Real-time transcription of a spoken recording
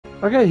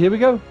Okay, here we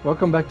go.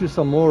 Welcome back to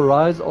some more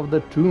Rise of the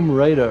Tomb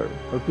Raider.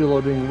 Hope you're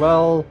all doing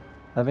well,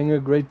 having a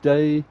great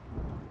day.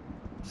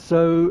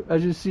 So,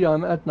 as you see,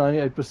 I'm at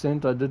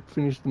 98%. I did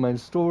finish the main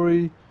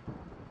story.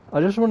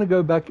 I just want to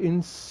go back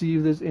in, see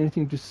if there's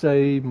anything to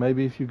say.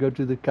 Maybe if you go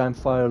to the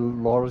campfire,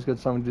 Laura's got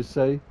something to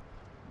say.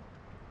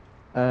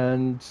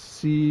 And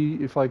see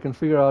if I can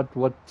figure out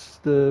what's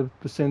the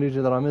percentage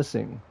that I'm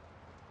missing.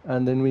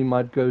 And then we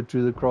might go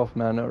to the Croft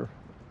Manor.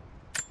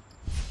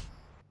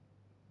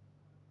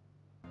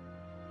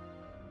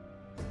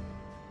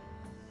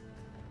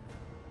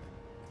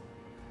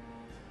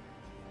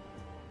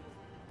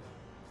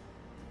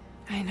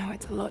 I know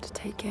it's a lot to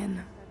take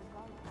in.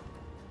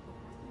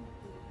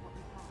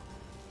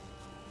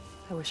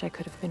 I wish I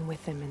could have been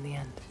with him in the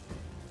end.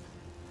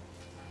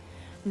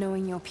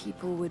 Knowing your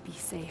people would be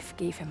safe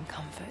gave him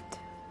comfort.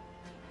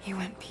 He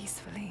went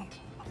peacefully.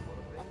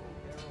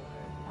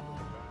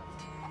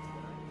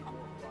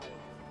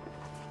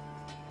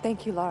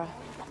 Thank you, Lara.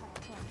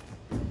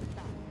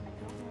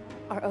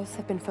 Our oaths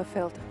have been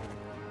fulfilled.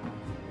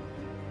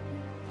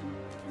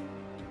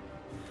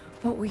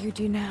 What will you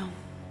do now?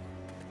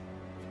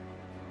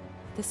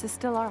 This is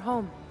still our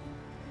home.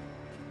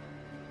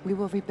 We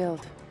will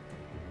rebuild.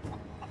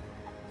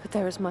 But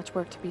there is much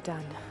work to be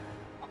done.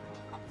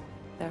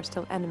 There are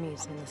still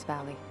enemies in this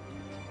valley.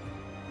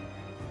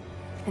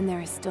 And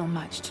there is still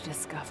much to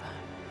discover.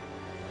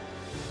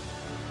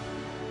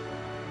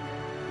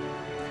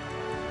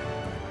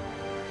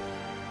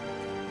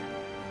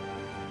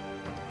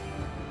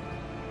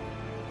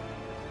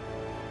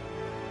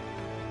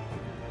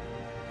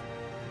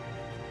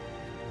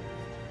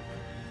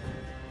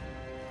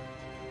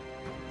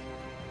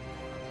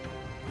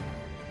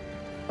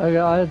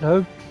 I had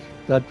hoped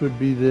that would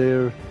be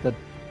there, that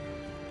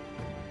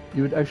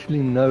you would actually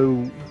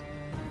know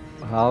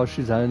how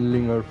she's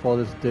handling her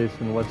father's death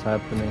and what's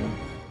happening.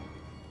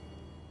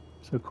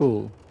 So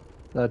cool.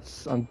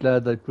 I'm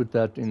glad they put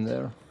that in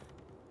there.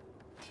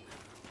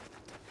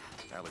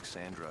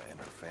 Alexandra and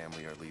her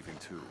family are leaving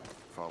too,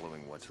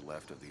 following what's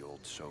left of the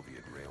old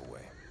Soviet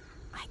railway.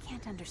 I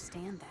can't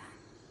understand that.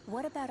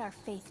 What about our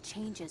faith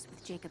changes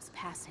with Jacob's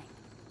passing?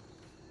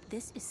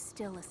 This is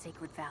still a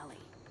sacred valley.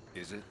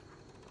 Is it?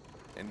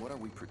 And what are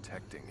we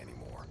protecting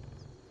anymore?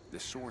 The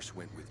source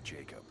went with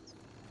Jacob.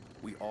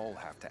 We all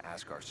have to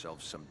ask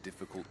ourselves some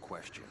difficult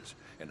questions,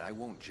 and I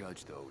won't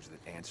judge those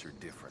that answer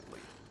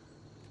differently.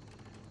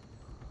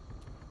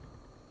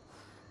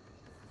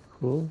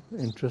 Cool,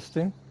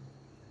 interesting.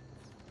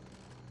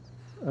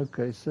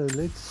 Okay, so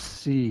let's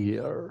see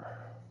here.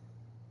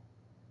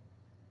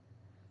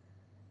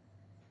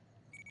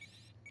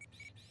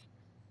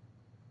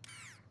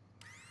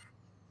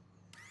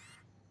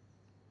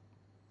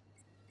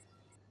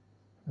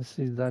 Let's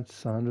see,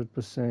 that's 100%,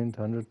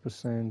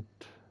 100%.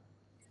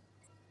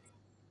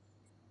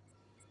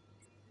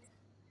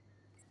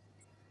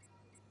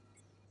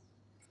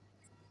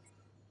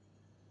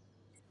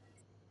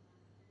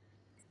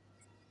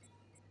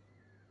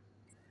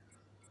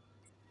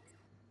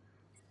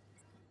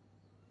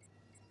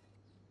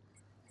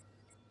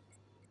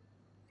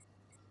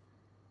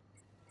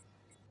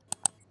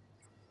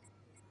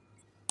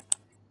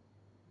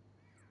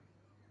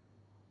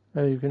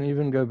 Oh, you can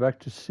even go back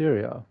to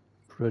Syria.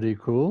 Pretty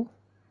cool.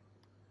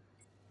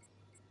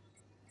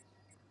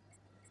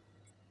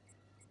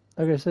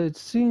 Okay, so it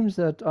seems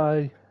that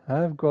I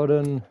have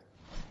gotten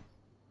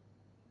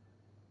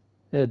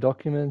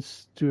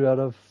documents 2 out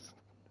of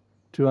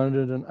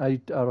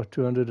 208 out of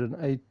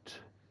 208.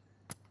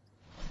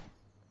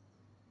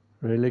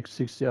 Relics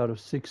 60 out of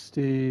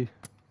 60.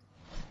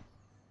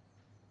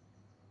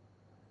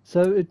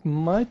 So it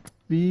might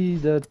be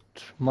that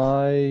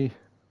my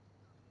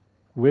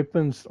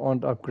weapons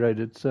aren't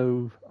upgraded,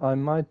 so I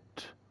might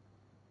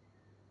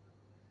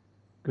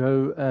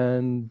go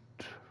and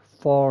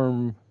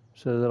farm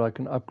so that I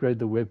can upgrade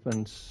the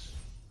weapons.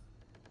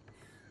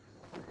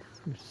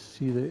 You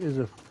see, there is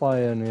a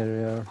fire near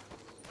here.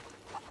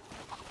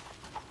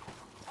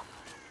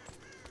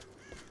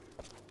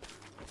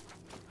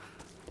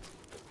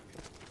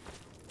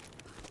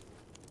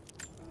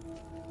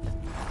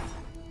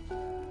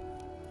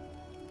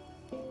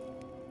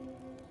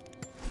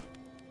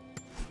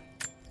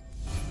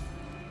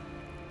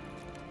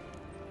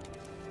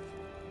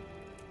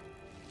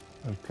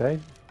 Okay,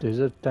 there's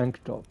a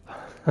tank top.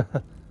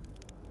 But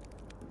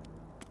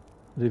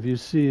if you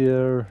see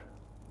here,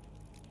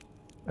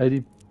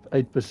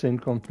 88%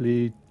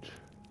 complete,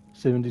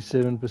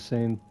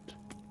 77%.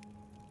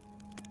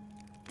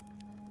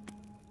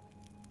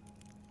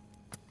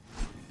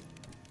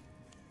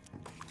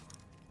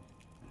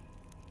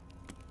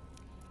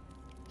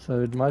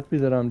 So it might be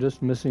that I'm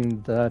just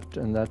missing that,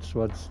 and that's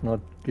what's not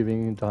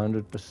giving it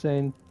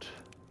 100%.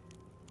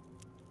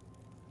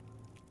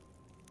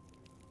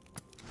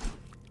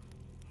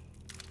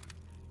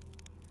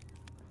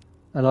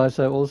 And I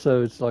say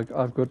also, it's like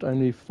I've got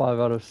only 5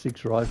 out of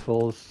 6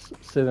 rifles,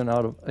 7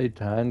 out of 8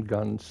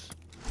 handguns.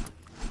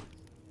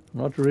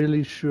 Not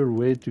really sure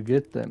where to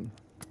get them.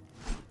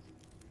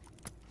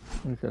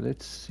 Okay,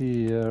 let's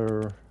see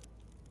here.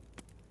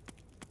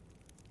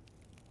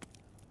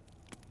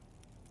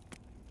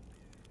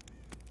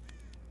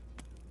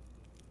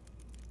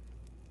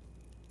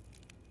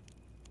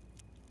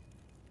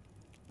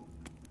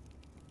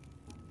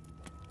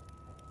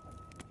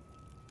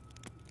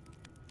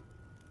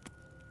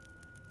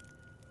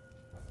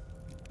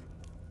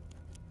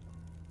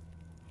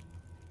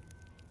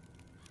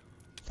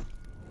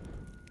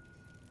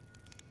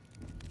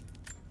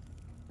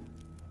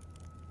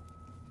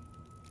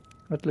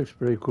 That looks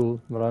pretty cool,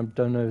 but I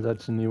don't know if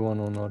that's a new one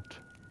or not.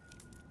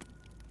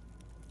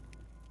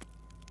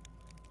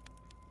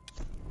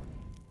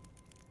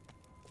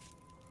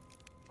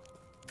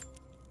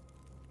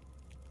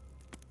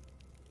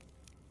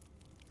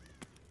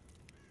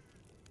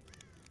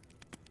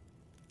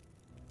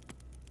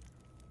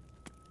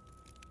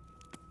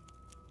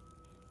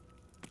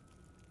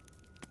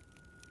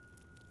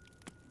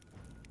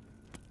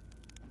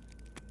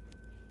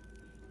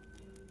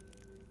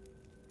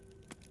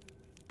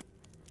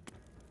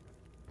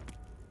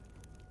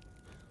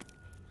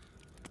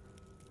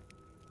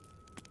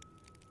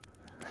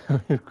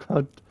 We've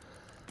got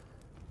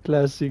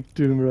classic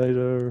Tomb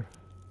Raider.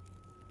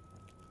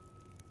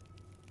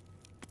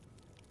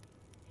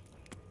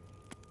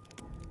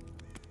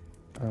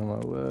 Oh my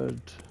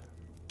word.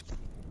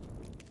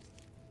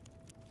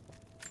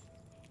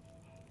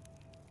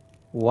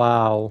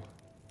 Wow.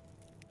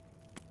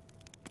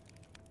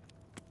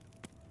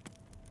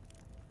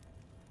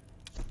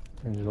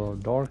 Angel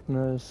of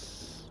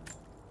Darkness.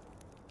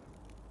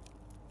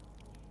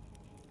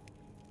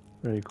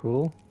 Very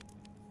cool.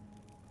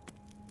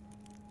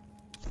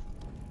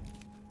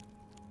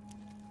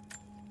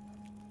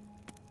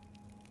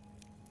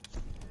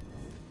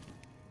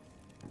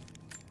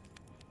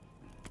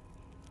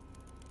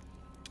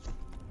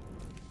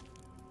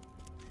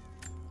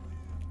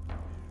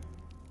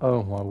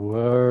 Oh my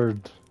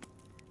word.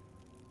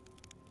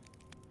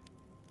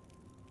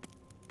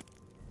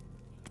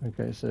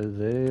 Okay, so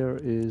there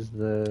is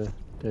the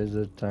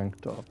desert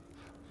tank top.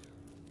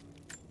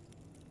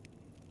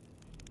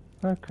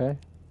 Okay,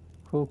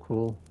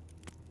 cool.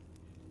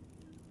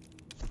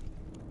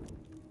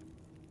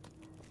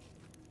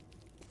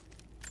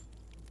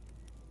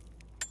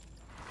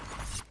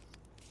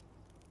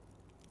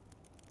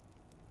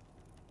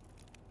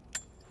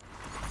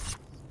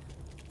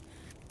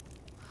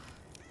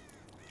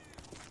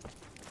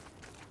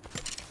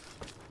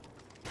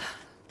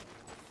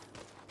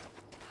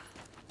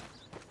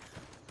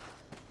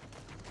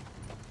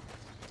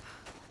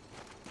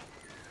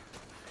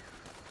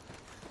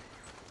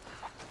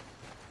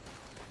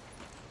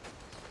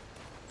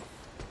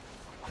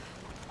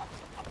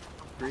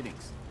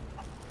 Greetings.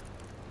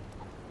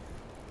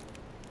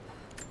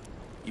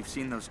 You've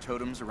seen those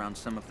totems around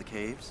some of the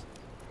caves?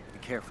 Be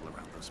careful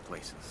around those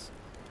places.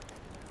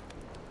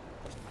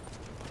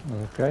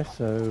 Okay,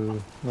 so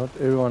not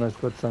everyone has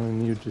got something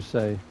new to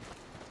say.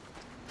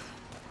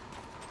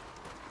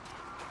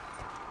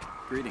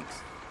 Greetings.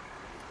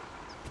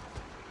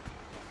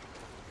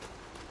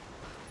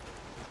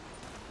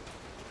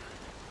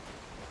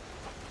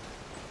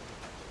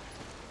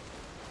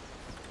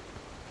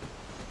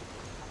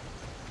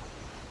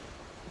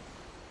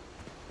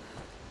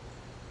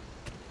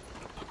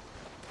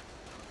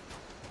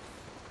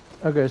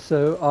 Okay,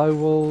 so I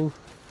will,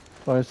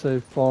 I say,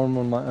 farm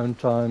on my own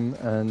time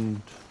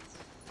and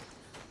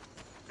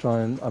try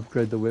and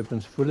upgrade the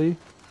weapons fully.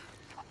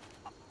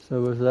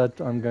 So with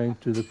that, I'm going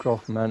to the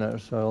Croft Manor,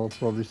 so I'll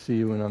probably see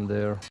you when I'm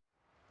there.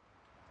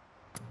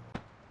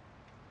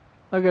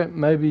 Okay,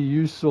 maybe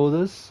you saw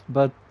this,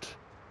 but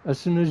as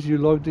soon as you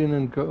logged in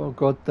and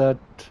got that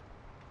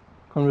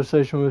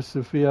conversation with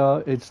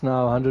Sophia, it's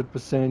now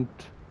 100%.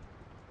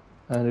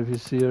 And if you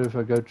see here, if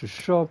I go to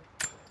shop,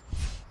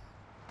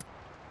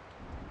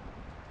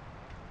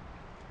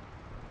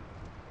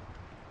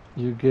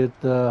 you get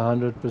the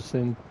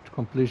 100%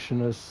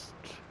 completionist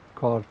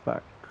card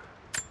back.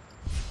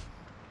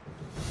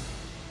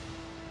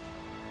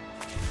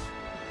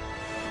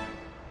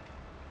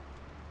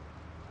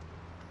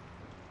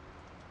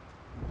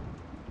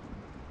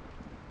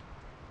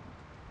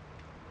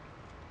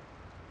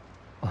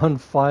 On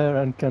fire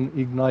and can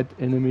ignite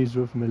enemies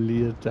with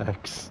melee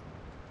attacks.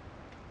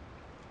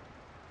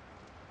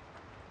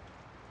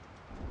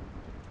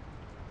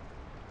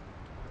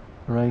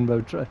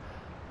 Rainbow tray.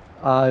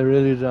 I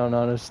really don't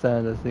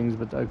understand the things,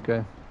 but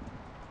okay.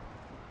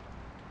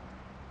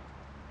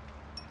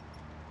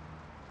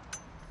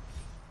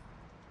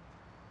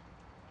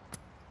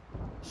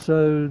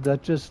 So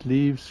that just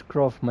leaves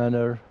Croft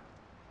Manor.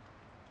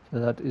 So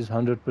that is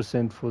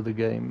 100% for the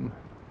game.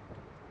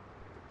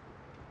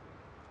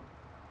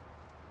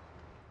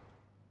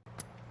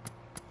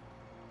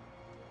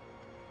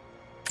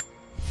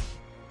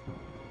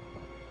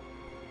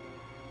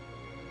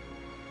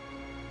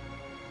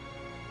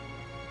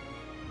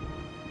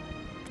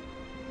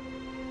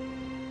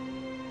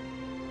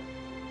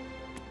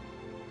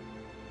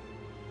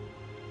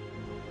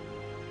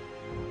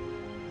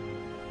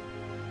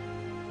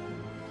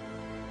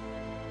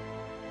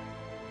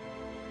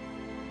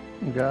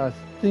 Yeah, I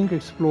think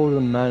Explore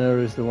the Manor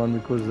is the one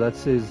because that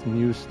says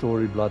new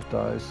story Blood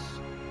Ties.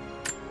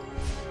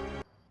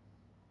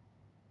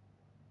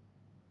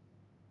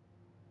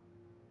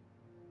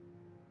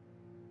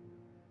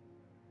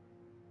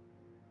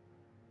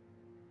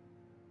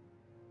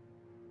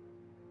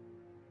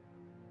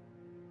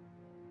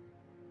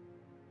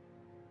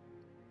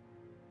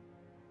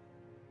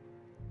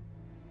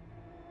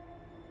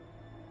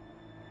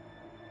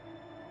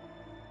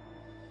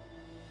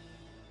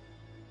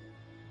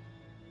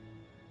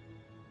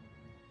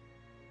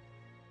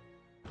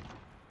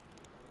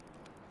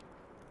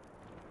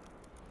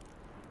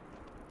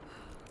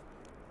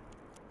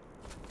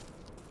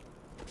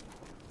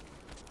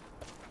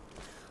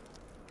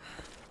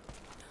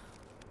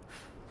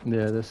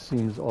 Yeah, this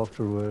seems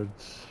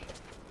afterwards.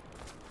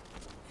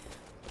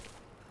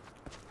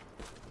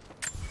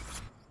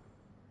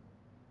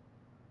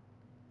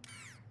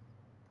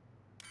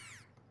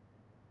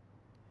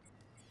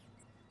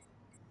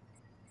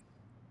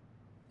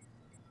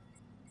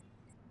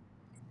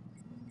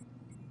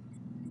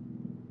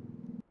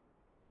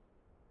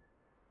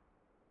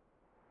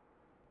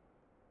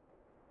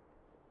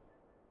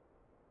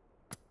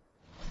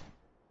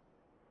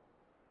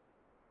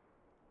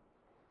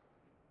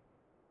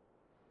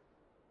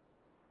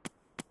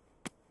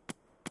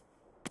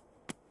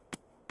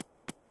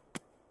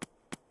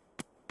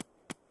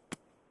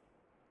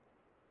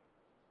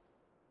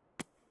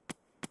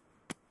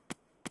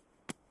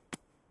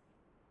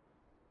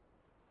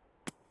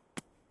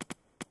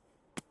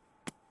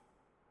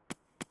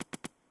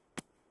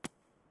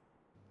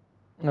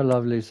 Oh,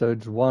 lovely. So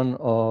it's one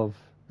of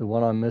the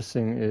one I'm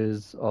missing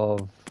is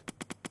of.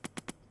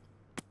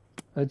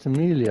 It's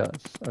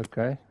Amelia's.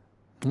 Okay.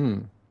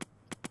 The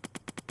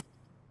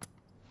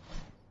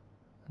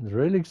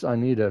relics I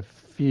need a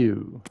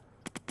few.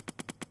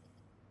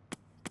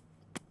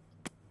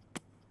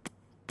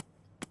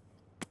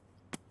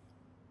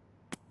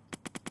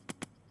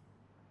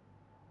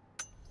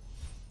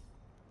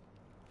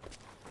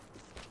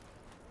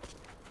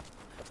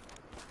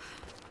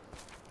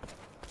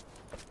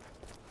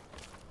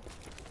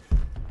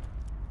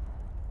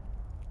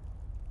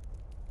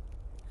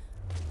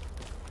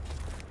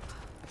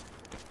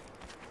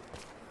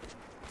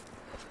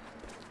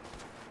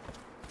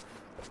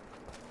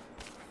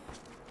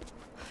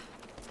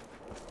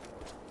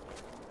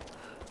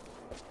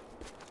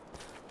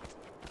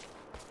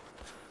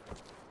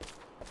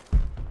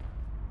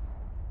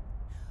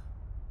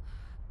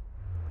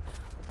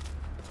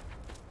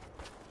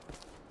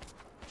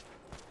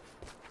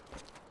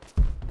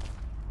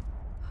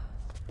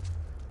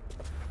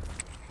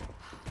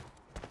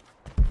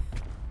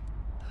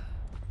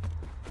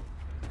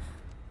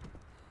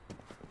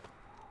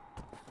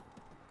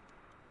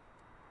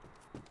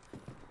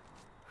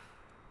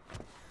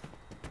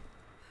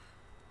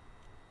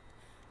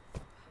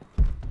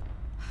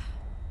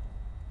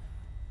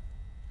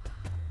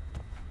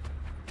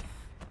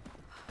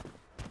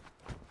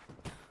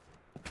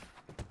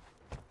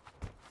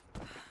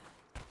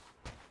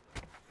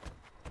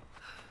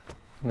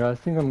 Yeah, I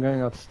think I'm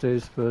going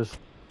upstairs first.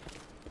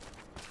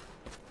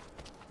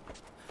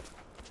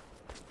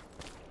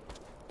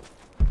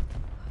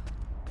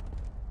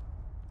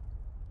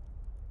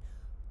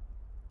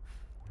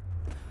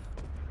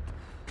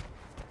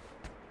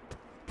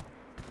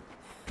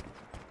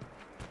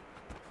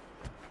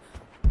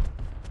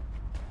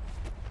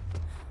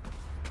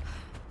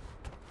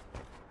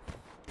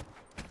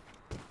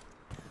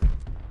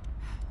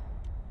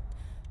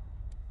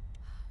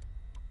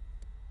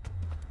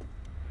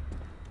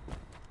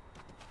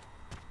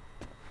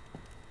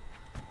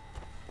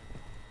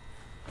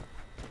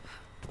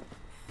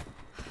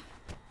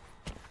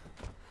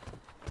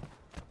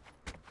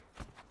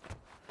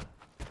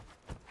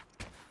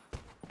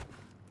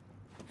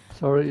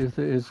 Sorry if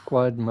there is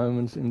quiet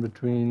moments in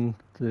between.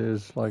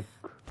 There's like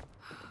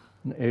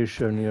an air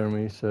show near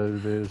me, so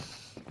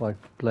there's like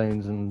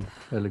planes and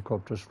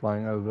helicopters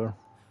flying over.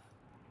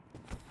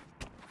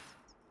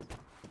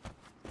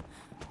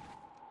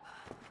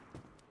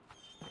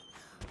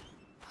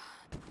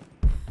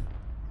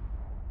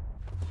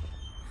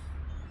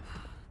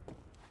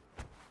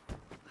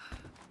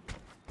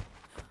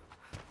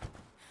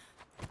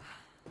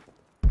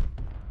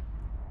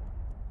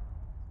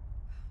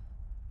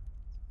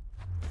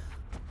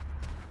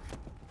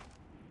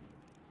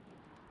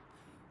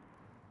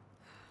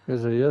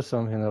 Because here's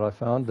something that I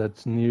found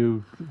that's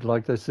new.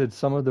 Like I said,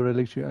 some of the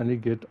relics you only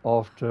get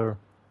after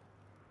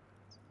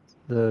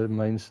the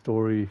main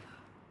story.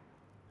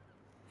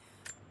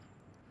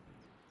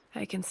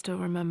 I can still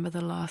remember the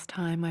last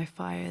time I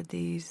fired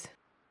these.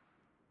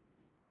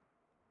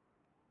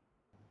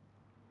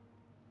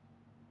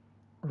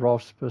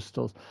 Ross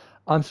pistols.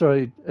 I'm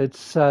sorry, it's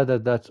sad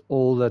that that's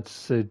all that's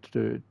said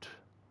to it.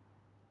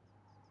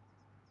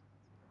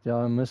 Yeah,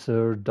 I miss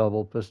her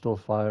double pistol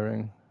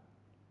firing.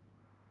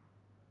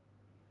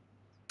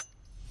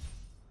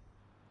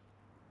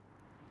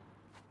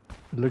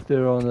 Look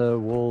there on the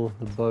wall,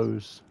 the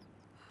bows.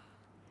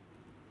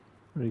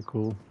 Pretty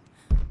cool.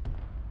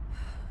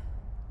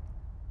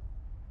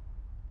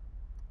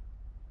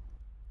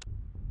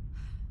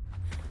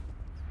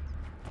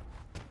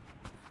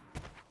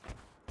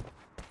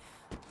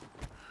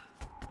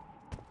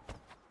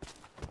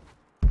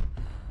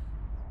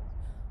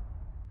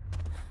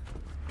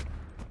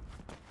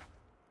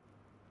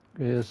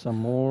 Here's some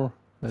more.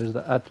 There's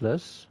the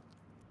Atlas.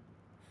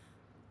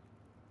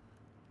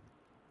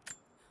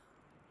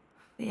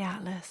 The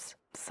Atlas.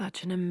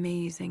 Such an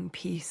amazing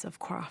piece of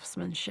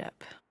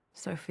craftsmanship.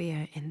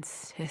 Sophia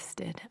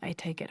insisted I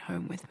take it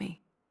home with me.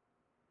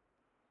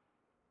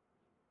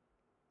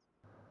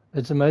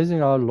 It's amazing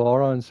how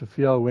Lara and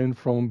Sophia went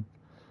from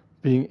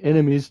being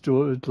enemies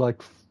to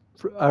like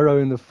arrow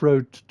in the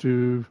throat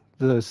to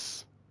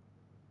this.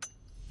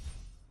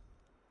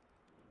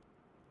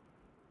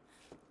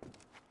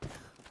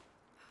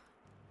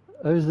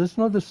 Oh, is this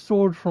not the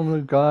sword from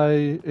the guy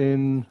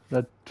in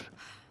that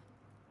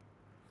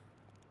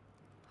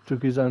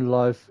took his own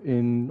life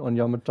on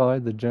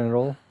Yamatai, the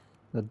general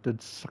that did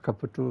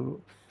Sakaputu,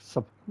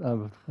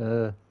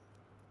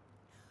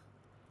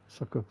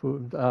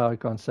 Sakapu, I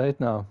can't say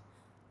it now.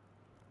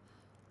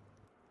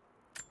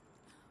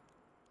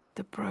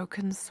 The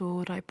broken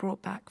sword I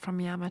brought back from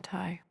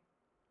Yamatai.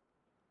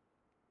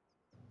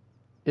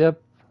 Yep.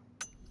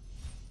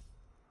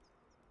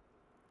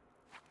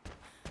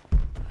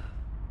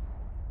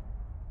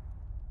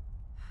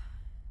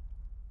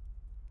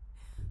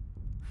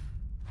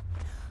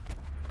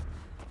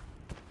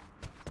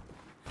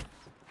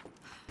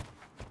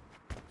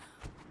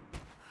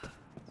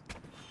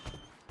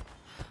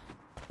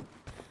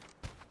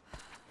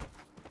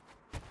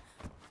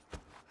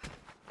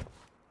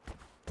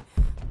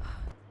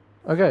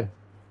 Okay,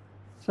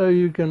 so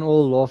you can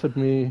all laugh at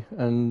me,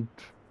 and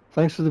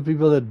thanks to the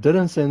people that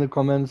didn't say in the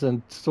comments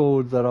and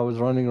saw that I was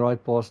running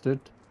right past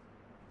it.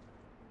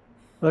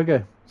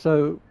 Okay,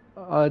 so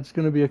it's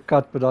going to be a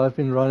cut, but I've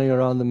been running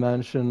around the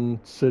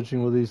mansion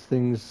searching all these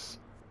things.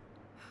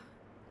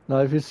 Now,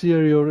 if you see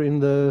her, you're in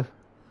the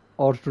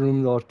art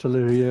room, the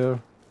artillery,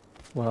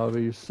 however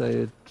you say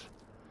it.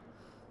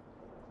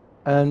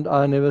 And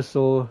I never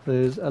saw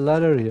there's a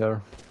ladder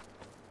here.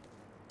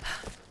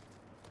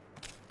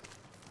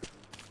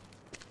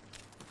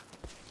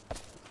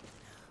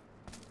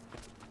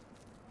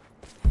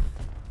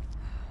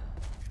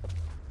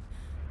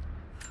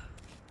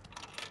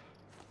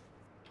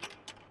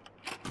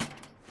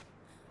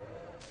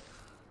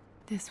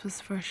 This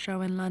was for a show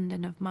in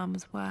London of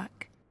Mum's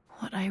work.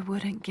 What I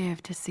wouldn't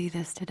give to see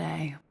this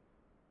today.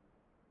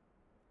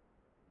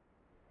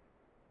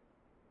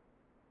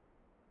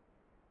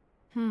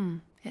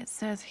 It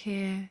says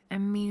here,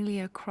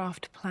 Amelia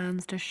Croft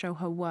plans to show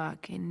her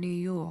work in New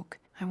York.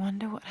 I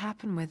wonder what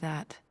happened with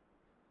that.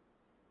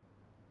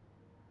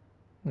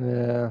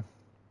 Yeah.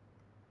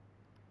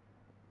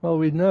 Well,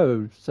 we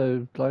know,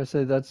 so like I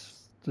say,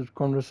 that's the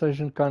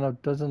conversation kind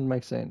of doesn't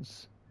make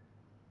sense.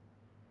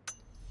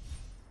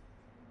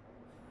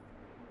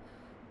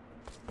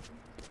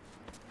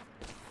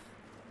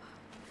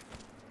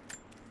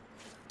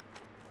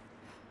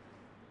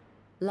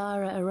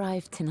 Lara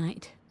arrived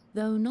tonight,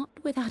 though not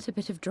without a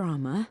bit of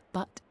drama,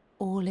 but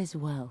all is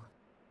well.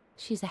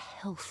 She's a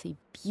healthy,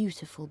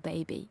 beautiful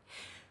baby.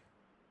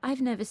 I've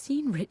never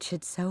seen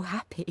Richard so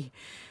happy.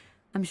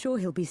 I'm sure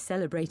he'll be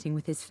celebrating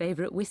with his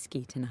favorite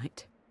whiskey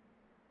tonight.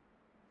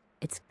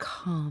 It's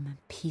calm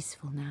and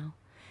peaceful now.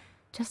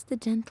 Just the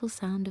gentle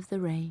sound of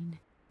the rain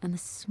and the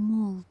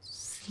small,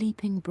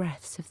 sleeping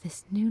breaths of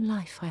this new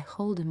life I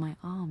hold in my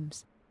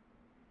arms.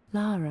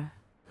 Lara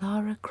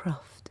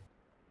Croft,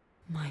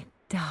 my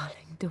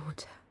darling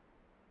daughter.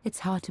 It's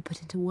hard to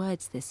put into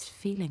words this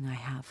feeling I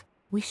have.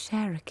 We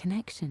share a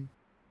connection,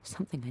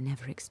 something I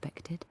never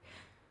expected.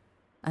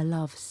 A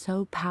love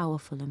so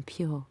powerful and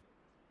pure.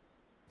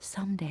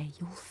 Someday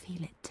you'll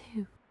feel it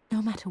too.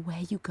 No matter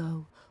where you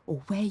go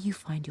or where you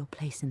find your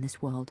place in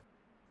this world,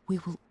 we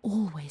will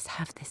always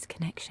have this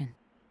connection.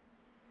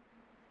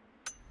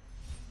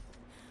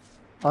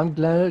 I'm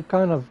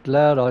kind of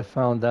glad I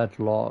found that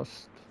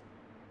last.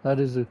 That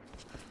is a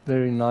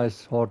very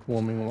nice,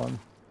 heartwarming one.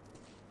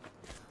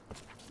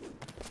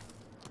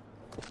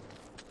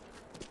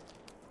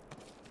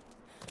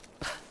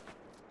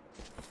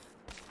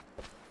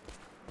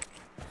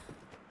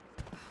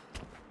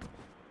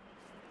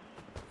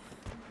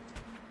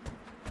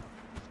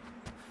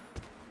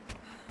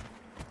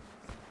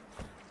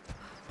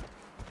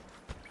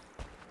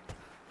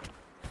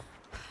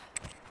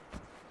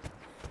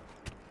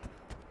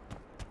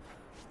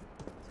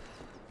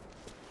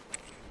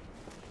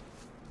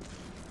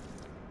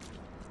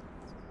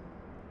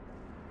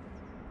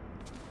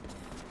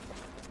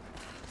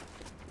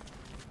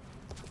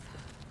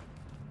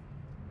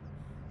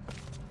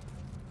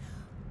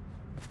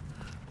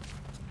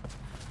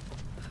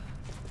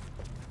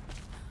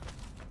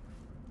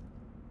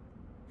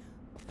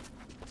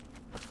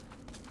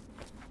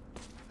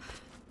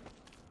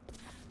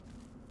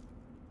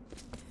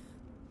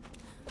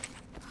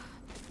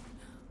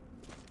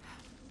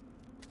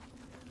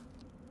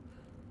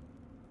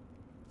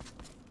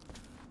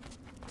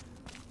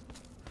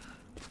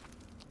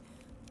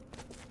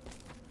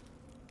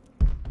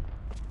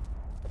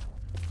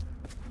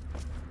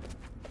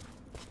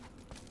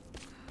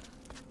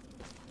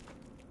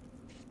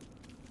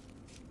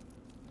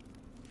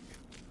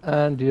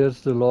 And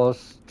here's the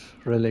last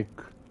relic.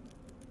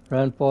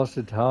 Ran past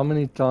it how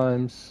many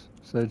times?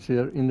 So it's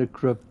here in the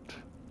crypt.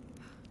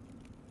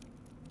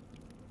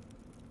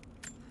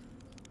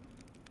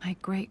 My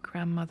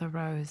great-grandmother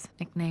Rose,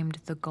 nicknamed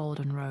the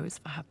Golden Rose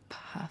for her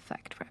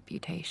perfect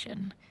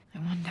reputation. I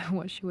wonder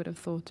what she would have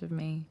thought of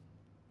me.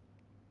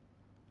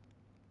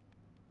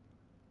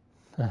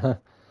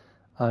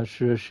 I'm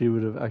sure she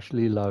would have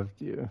actually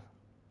loved you.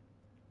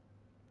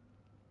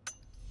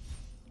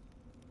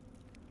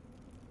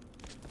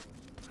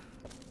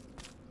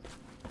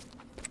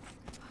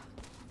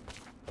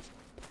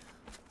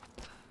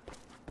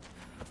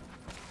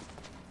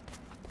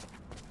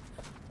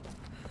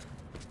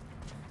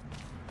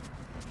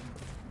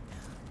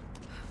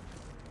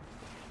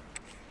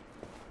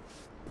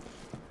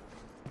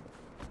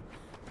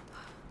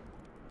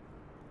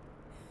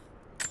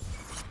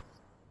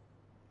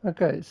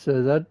 Okay,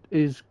 so that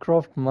is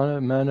Croft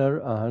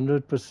Manor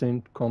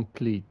 100%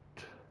 complete.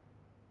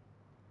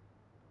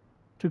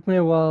 Took me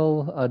a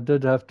while. I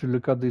did have to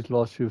look up these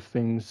last few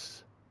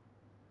things.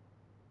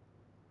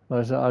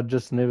 Like I said, I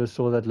just never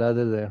saw that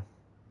ladder there.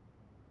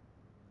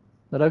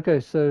 But okay,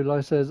 so like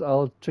I says,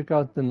 I'll check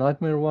out the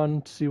Nightmare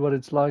one, see what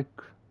it's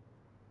like,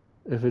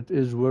 if it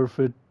is worth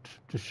it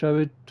to show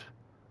it,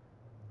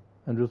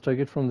 and we'll take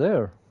it from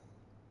there.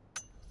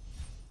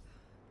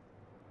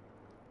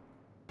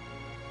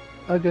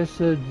 Okay,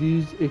 so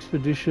these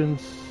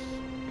expeditions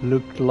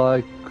look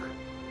like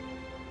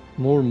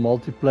more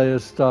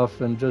multiplayer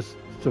stuff and just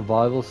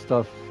survival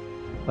stuff.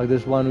 Like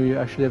this one where you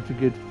actually have to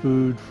get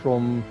food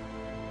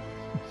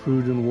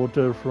and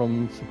water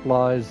from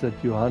supplies that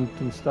you hunt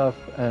and stuff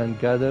and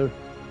gather,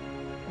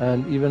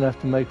 and even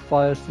have to make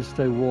fires to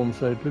stay warm,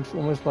 so it looks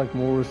almost like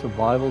more a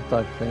survival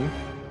type thing.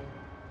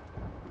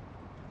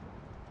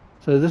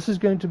 So this is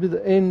going to be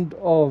the end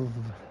of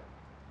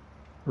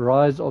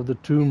Rise of the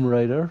Tomb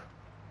Raider.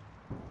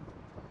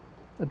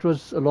 It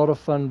was a lot of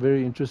fun,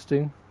 very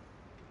interesting.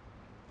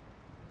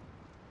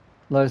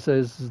 Like I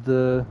say,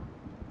 the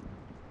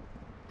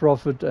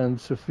Prophet and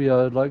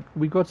Sophia, like,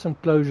 we got some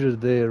closure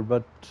there,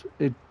 but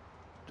it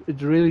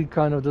really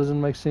kind of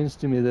doesn't make sense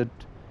to me that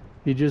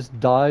he just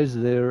dies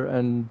there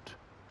and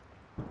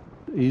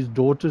his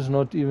daughter's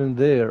not even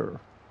there.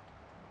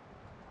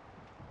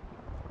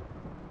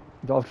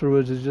 And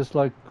afterwards it's just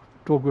like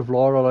talk with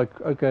Lara,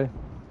 like, okay,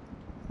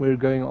 we're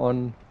going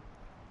on.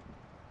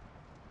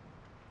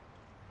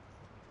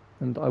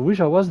 And I wish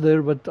I was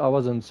there, but I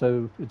wasn't,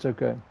 so it's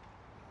okay.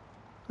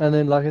 And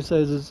then, like I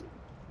say,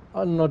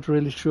 I'm not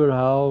really sure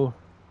how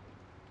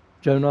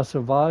Jonah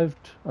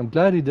survived. I'm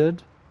glad he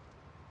did.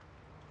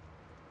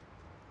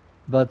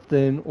 But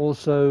then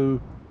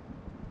also,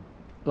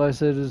 like I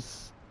said,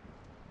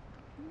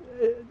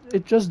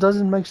 it just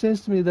doesn't make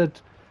sense to me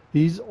that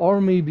his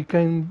army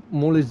became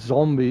more or less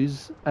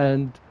zombies,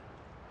 and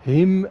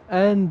him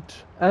and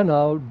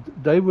Anna,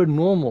 they were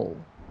normal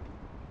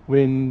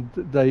when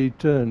they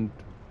turned.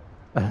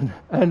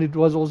 And it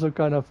was also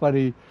kind of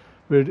funny,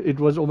 where it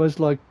was almost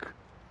like,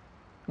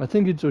 I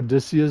think it's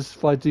Odysseus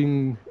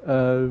fighting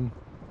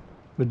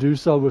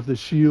Medusa with the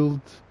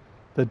shield,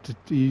 that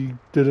he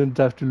didn't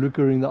have to look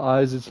her in the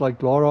eyes. It's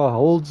like Lara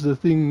holds the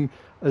thing,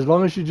 as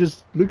long as she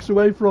just looks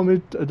away from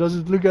it,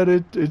 doesn't look at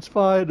it, it's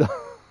fine.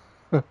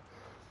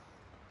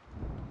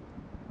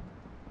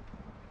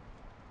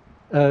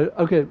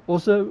 Okay,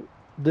 also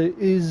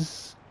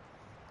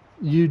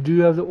you do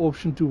have the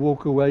option to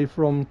walk away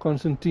from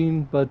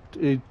Constantine, but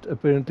it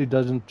apparently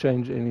doesn't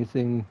change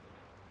anything.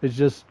 It's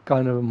just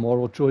kind of a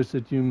moral choice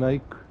that you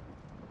make.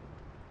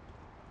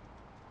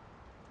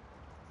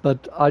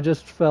 But I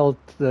just felt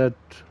that,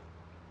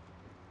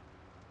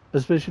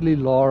 especially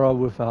Lara,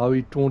 with how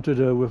he taunted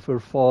her with her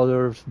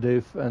father's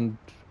death and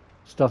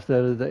stuff,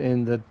 that at the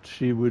end that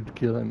she would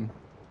kill him.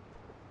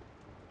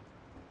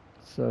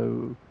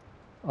 So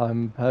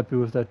I'm happy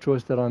with that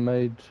choice that I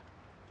made,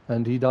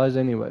 and he dies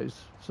anyways.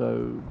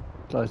 So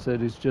like I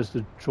said, it's just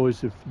a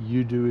choice if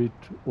you do it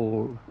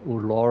or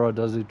Lara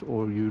does it,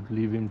 or you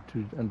leave him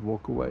and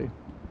walk away.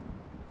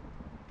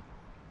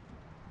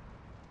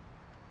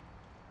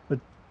 But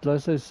like I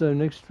say, so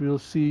next we'll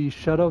see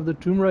Shadow of the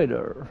Tomb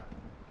Raider.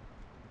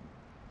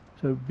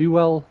 So be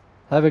well,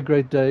 have a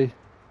great day,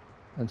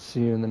 and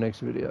see you in the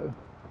next video.